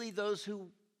daily those who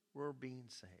were being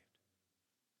saved.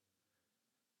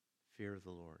 Fear of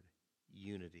the Lord,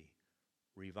 unity,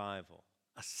 revival.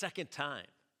 A second time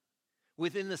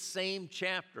within the same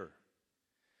chapter.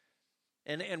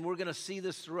 And we're going to see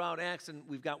this throughout Acts, and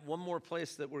we've got one more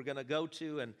place that we're going to go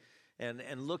to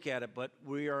and look at it, but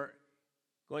we are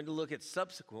going to look at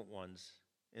subsequent ones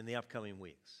in the upcoming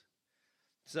weeks.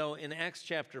 So in Acts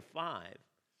chapter 5,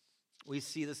 we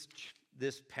see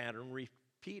this pattern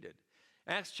repeated.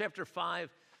 Acts chapter 5,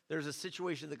 there's a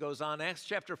situation that goes on. Acts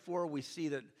chapter 4, we see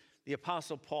that the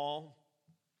Apostle Paul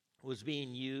was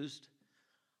being used,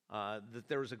 that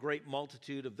there was a great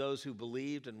multitude of those who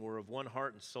believed and were of one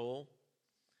heart and soul.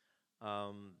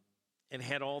 And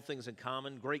had all things in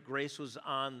common. Great grace was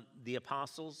on the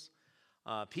apostles.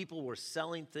 People were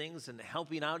selling things and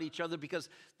helping out each other because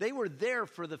they were there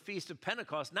for the Feast of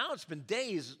Pentecost. Now it's been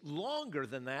days longer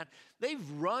than that. They've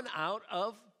run out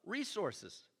of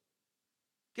resources.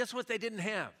 Guess what they didn't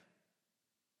have?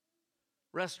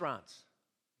 Restaurants.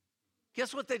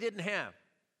 Guess what they didn't have?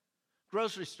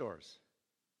 Grocery stores.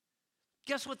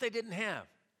 Guess what they didn't have?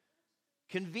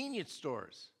 Convenience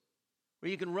stores, where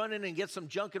you can run in and get some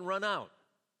junk and run out.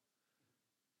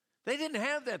 They didn't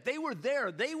have that. They were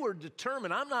there. They were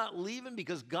determined. I'm not leaving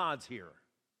because God's here.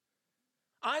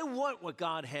 I want what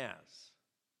God has.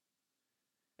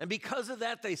 And because of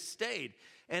that, they stayed.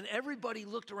 And everybody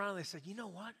looked around and they said, you know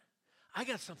what? I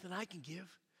got something I can give.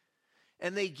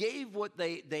 And they gave what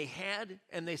they had,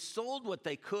 and they sold what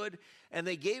they could, and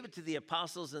they gave it to the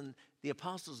apostles, and the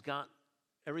apostles got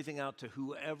everything out to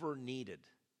whoever needed.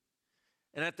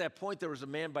 And at that point, there was a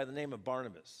man by the name of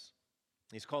Barnabas.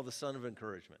 He's called the son of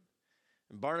encouragement.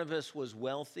 And Barnabas was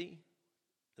wealthy,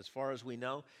 as far as we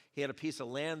know. He had a piece of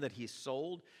land that he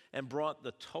sold and brought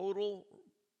the total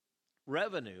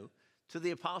revenue to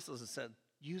the apostles and said,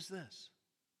 use this.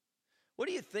 What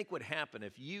do you think would happen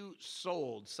if you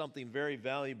sold something very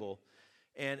valuable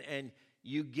and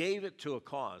you gave it to a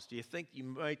cause? Do you think you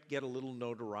might get a little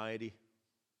notoriety?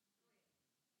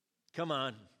 Come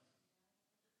on.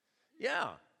 Yeah,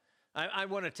 I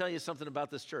want to tell you something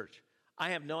about this church.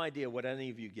 I have no idea what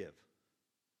any of you give.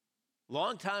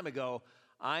 Long time ago,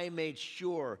 I made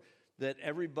sure that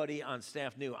everybody on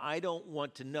staff knew I don't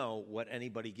want to know what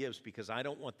anybody gives because I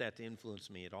don't want that to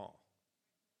influence me at all.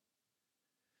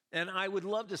 And I would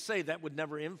love to say that would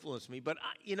never influence me, but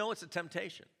it's a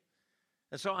temptation.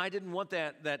 And so I didn't want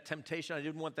that temptation. I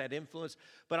didn't want that influence.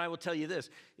 But I will tell you this,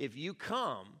 if you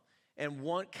come and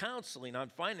want counseling on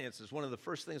finances, one of the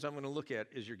first things I'm going to look at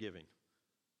is your giving.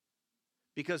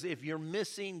 Because if you're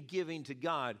missing giving to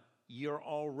God, you're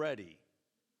already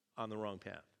on the wrong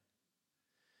path.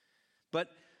 But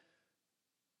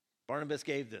Barnabas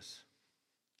gave this,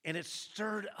 and it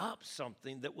stirred up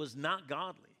something that was not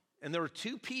godly. And there were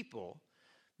two people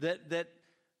that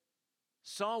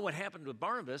saw what happened with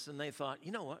Barnabas, and they thought,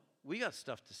 you know what, we got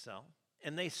stuff to sell.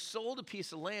 And they sold a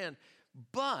piece of land,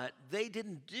 but they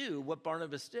didn't do what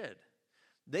Barnabas did.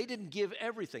 They didn't give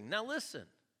everything. Now listen,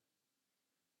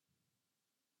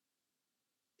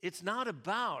 it's not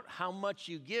about how much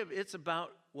you give. It's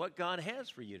about what God has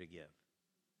for you to give.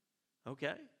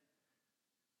 Okay?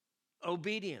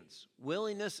 Obedience,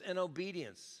 willingness and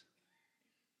obedience.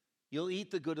 You'll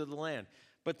eat the good of the land.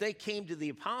 But they came to the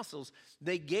apostles.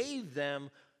 They gave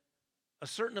them a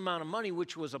certain amount of money,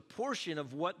 which was a portion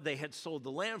of what they had sold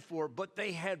the land for, but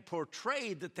they had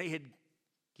portrayed that they had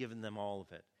given them all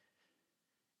of it.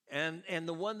 And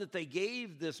the one that they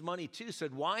gave this money to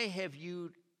said, "Why have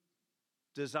you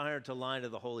desired to lie to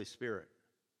the Holy Spirit?"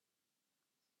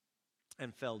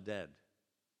 And fell dead.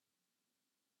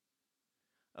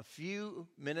 A few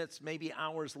minutes, maybe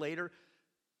hours later,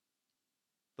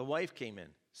 the wife came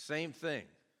in. Same thing.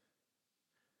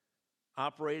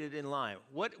 Operated in lie.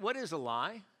 What is a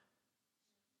lie?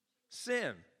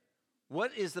 Sin.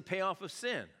 What is the payoff of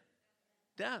sin?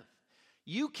 Death.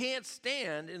 You can't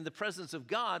stand in the presence of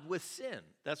God with sin.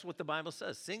 That's what the Bible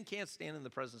says. Sin can't stand in the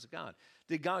presence of God.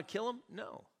 Did God kill them?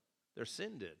 No. Their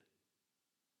sin did.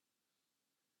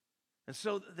 And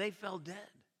so they fell dead.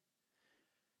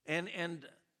 And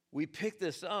we pick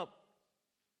this up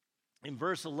in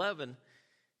verse 11.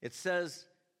 It says,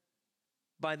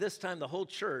 by this time the whole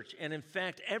church, and in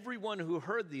fact everyone who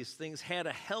heard these things, had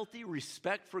a healthy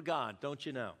respect for God, don't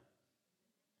you know?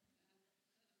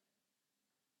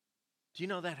 Do you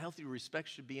know that healthy respect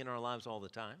should be in our lives all the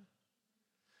time?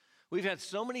 We've had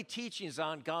so many teachings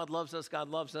on God loves us, God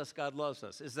loves us, God loves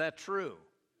us. Is that true?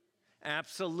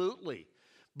 Absolutely.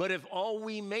 But if all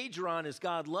we major on is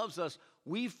God loves us,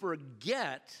 we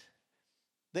forget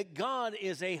that God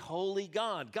is a holy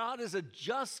God. God is a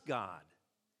just God.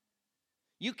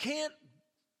 You can't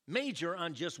major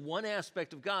on just one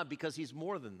aspect of God because he's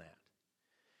more than that.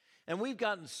 And we've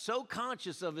gotten so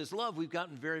conscious of his love, we've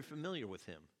gotten very familiar with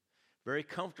him, very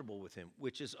comfortable with him,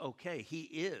 which is okay. He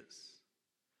is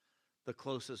the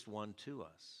closest one to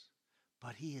us.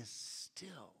 But he is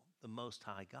still the Most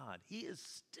High God. He is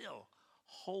still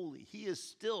holy. He is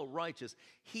still righteous.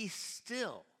 He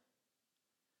still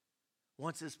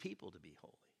wants his people to be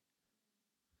holy.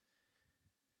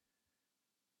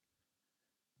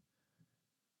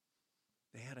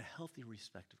 They had a healthy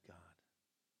respect of God.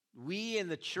 We in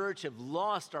the church have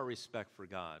lost our respect for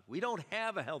God. We don't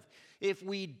have a health. If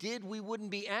we did, we wouldn't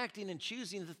be acting and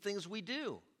choosing the things we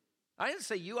do. I didn't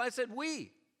say you, I said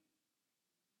we.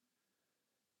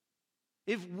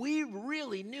 If we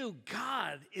really knew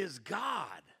God is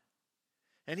God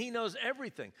and he knows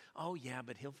everything, oh yeah,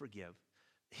 but he'll forgive.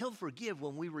 He'll forgive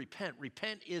when we repent.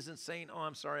 Repent isn't saying, oh,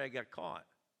 I'm sorry I got caught.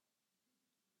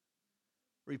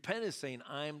 Repent is saying,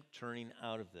 I'm turning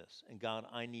out of this. And God,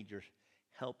 I need your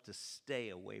help to stay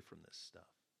away from this stuff.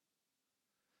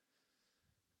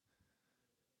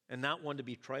 And not one to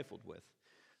be trifled with.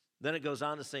 Then it goes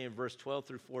on to say in verse 12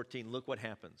 through 14, look what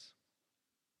happens.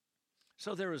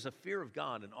 So there is a fear of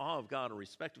God, an awe of God, a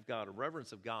respect of God, a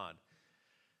reverence of God.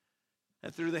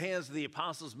 And through the hands of the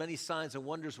apostles, many signs and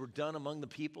wonders were done among the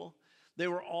people. They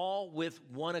were all with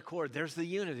one accord. There's the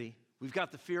unity. We've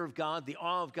got the fear of God, the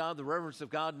awe of God, the reverence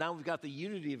of God. Now we've got the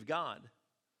unity of God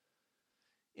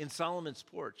in Solomon's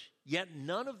porch. Yet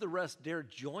none of the rest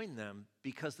dared join them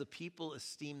because the people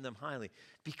esteemed them highly.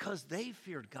 Because they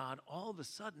feared God, all of a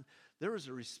sudden, there was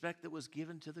a respect that was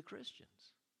given to the Christians.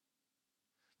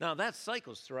 Now, that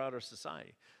cycles throughout our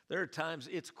society. There are times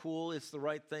it's cool, it's the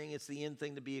right thing, it's the in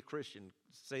thing to be a Christian,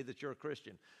 say that you're a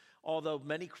Christian. Although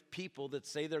many people that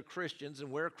say they're Christians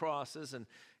and wear crosses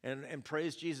and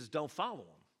praise Jesus don't follow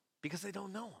him because they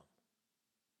don't know him.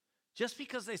 Just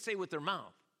because they say with their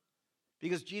mouth.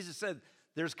 Because Jesus said,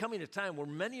 there's coming a time where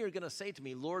many are going to say to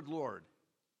me, Lord, Lord.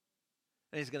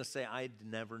 And he's going to say, I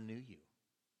never knew you.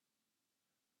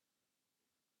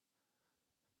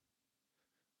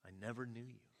 I never knew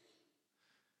you.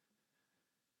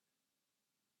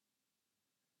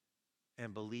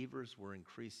 And believers were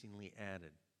increasingly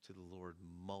added to the Lord,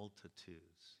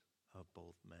 multitudes of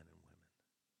both men and women.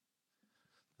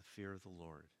 The fear of the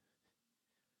Lord,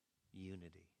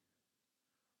 unity,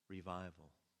 revival,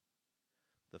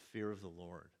 the fear of the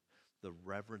Lord, the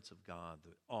reverence of God,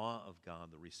 the awe of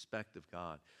God, the respect of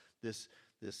God, this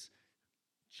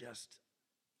just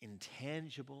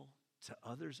intangible to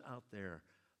others out there,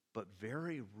 but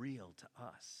very real to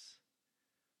us,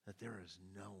 that there is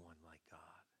no one like God.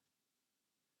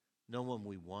 No one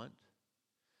we want,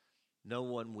 no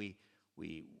one we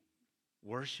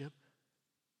worship,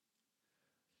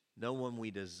 no one we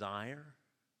desire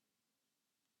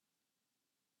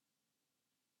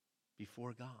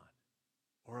before God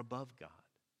or above God.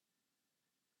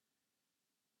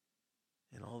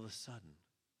 And all of a sudden,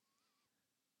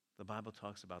 the Bible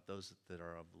talks about those that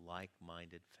are of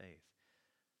like-minded faith.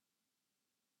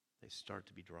 They start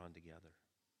to be drawn together.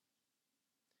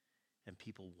 And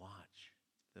people watch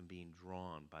them being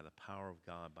drawn by the power of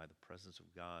God, by the presence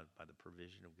of God, by the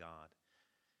provision of God.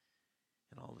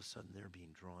 And all of a sudden, they're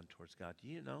being drawn towards God. Do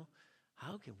you know,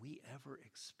 how can we ever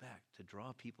expect to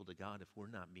draw people to God if we're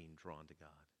not being drawn to God?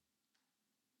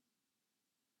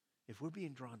 If we're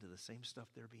being drawn to the same stuff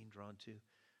they're being drawn to,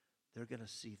 they're going to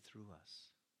see through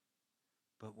us.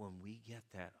 But when we get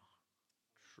that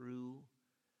true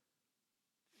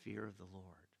fear of the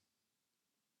Lord,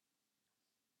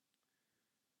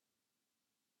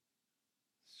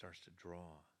 it starts to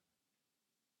draw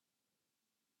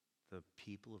the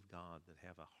people of God that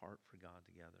have a heart for God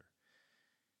together.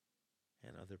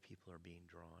 And other people are being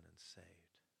drawn and saved.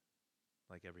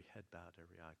 Like every head bowed,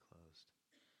 every eye closed.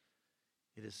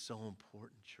 It is so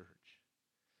important, church,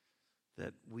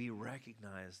 that we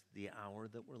recognize the hour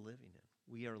that we're living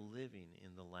in. We are living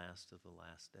in the last of the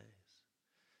last days.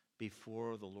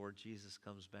 Before the Lord Jesus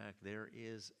comes back, there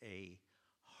is a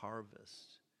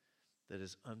harvest that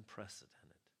is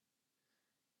unprecedented.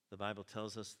 The Bible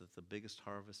tells us that the biggest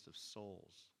harvest of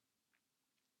souls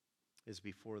is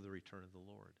before the return of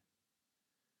the Lord.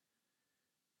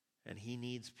 And he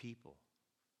needs people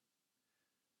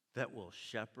that will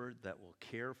shepherd, that will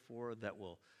care for, that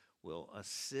will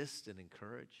assist and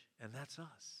encourage, and that's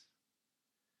us.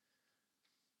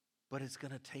 But it's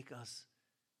going to take us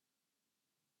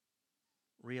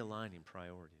realigning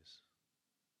priorities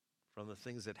from the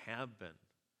things that have been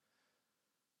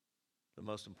the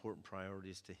most important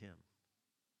priorities to him.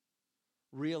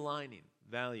 Realigning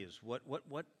values. What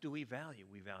do we value?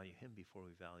 We value him before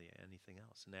we value anything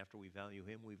else. And after we value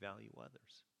him, we value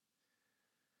others.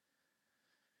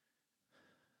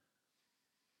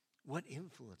 What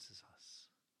influences us?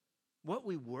 What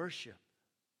we worship?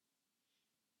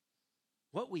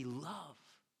 What we love?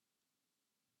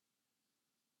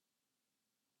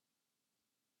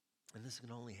 And this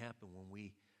can only happen when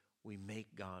we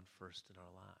make God first in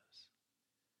our lives.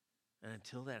 And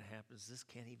until that happens, this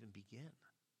can't even begin.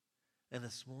 And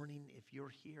this morning, if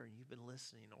you're here and you've been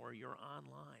listening, or you're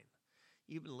online,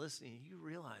 you've been listening, and you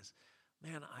realize,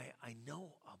 man, I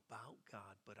know about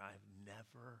God, but I've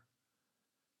never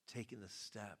taken the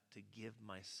step to give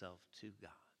myself to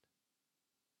God.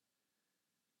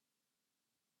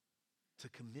 To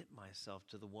commit myself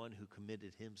to the one who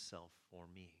committed himself for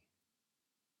me.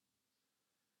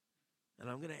 And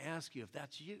I'm going to ask you if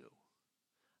that's you.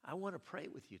 I want to pray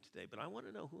with you today, but I want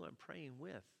to know who I'm praying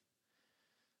with.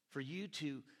 For you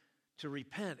to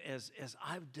repent as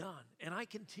I've done. And I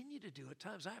continue to do at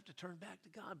times. I have to turn back to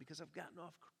God because I've gotten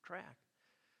off track.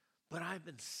 But I've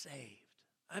been saved.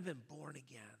 I've been born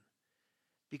again.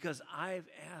 Because I've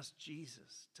asked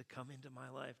Jesus to come into my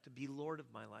life, to be Lord of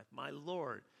my life. My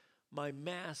Lord, my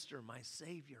Master, my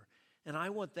Savior. And I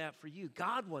want that for you.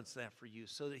 God wants that for you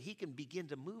so that he can begin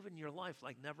to move in your life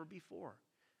like never before.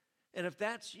 And if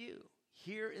that's you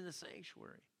here in the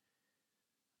sanctuary,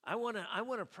 I want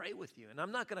to pray with you. And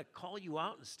I'm not going to call you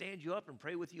out and stand you up and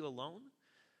pray with you alone.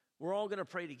 We're all going to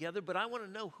pray together, but I want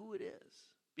to know who it is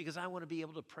because I want to be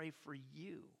able to pray for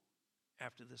you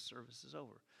after this service is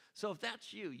over. So if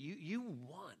that's you, you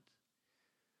want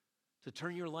to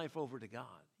turn your life over to God.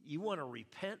 You want to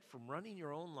repent from running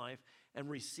your own life and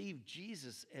receive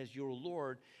Jesus as your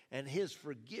Lord and his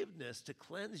forgiveness to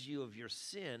cleanse you of your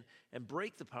sin and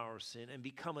break the power of sin and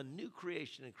become a new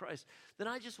creation in Christ, then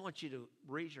I just want you to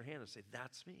raise your hand and say,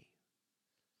 that's me.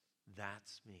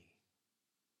 That's me.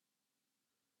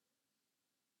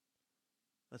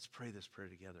 Let's pray this prayer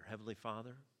together. Heavenly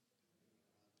Father,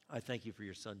 I thank you for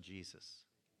your son Jesus,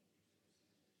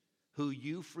 who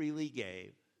you freely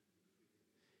gave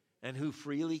and who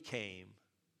freely came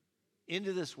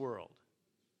into this world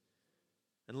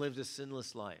and lived a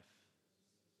sinless life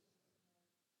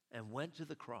and went to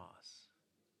the cross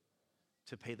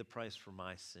to pay the price for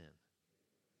my sin.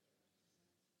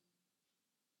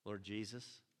 Lord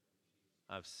Jesus,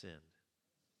 I've sinned.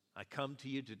 I come to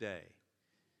you today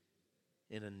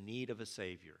in a need of a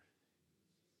Savior.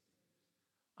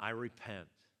 I repent.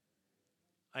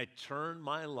 I turn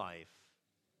my life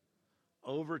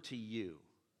over to you.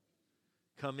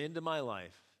 Come into my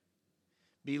life.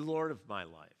 Be Lord of my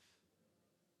life.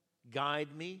 Guide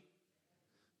me.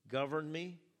 Govern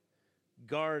me.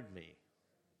 Guard me.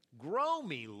 Grow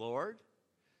me, Lord,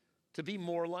 to be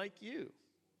more like you.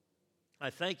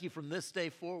 I thank you from this day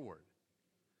forward.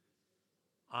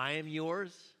 I am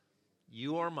yours.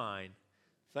 You are mine.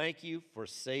 Thank you for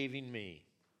saving me.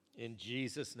 In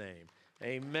Jesus' name.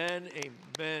 Amen,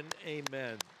 amen,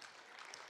 amen.